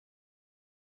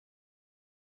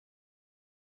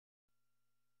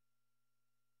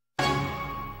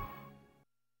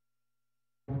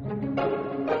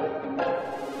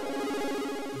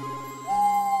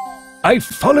I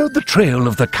followed the trail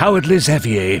of the cowardly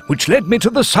Xavier, which led me to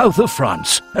the south of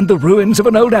France and the ruins of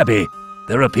an old abbey.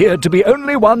 There appeared to be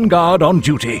only one guard on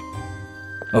duty.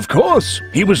 Of course,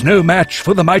 he was no match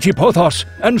for the mighty Porthos,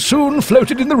 and soon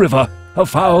floated in the river. A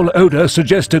foul odour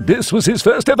suggested this was his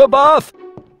first ever bath.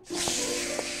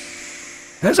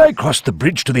 As I crossed the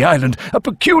bridge to the island, a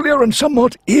peculiar and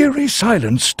somewhat eerie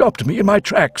silence stopped me in my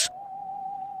tracks.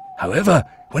 However,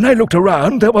 when I looked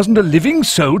around, there wasn't a living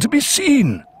soul to be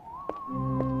seen.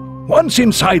 Once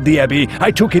inside the abbey,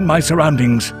 I took in my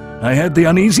surroundings. I had the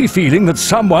uneasy feeling that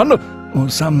someone, or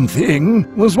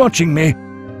something, was watching me.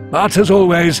 But as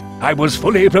always, I was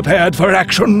fully prepared for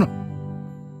action.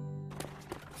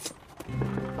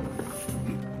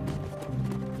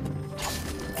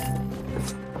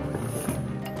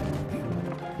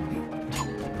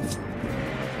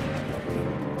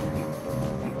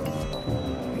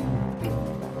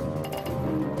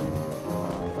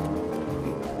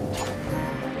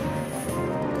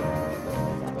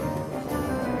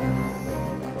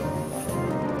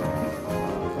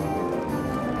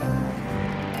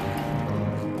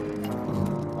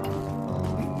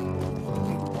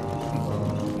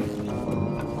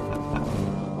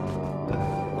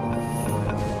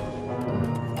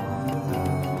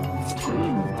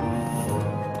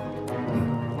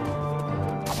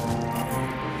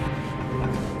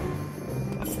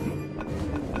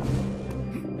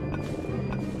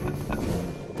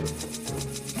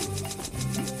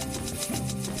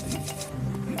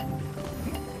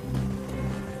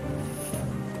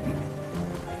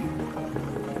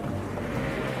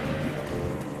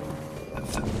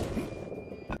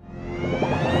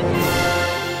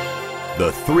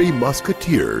 The Three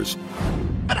Musketeers.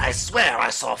 But I swear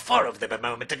I saw 4 of them a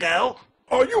moment ago.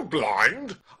 Are you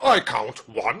blind? I count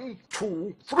 1,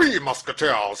 2, 3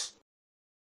 musketeers.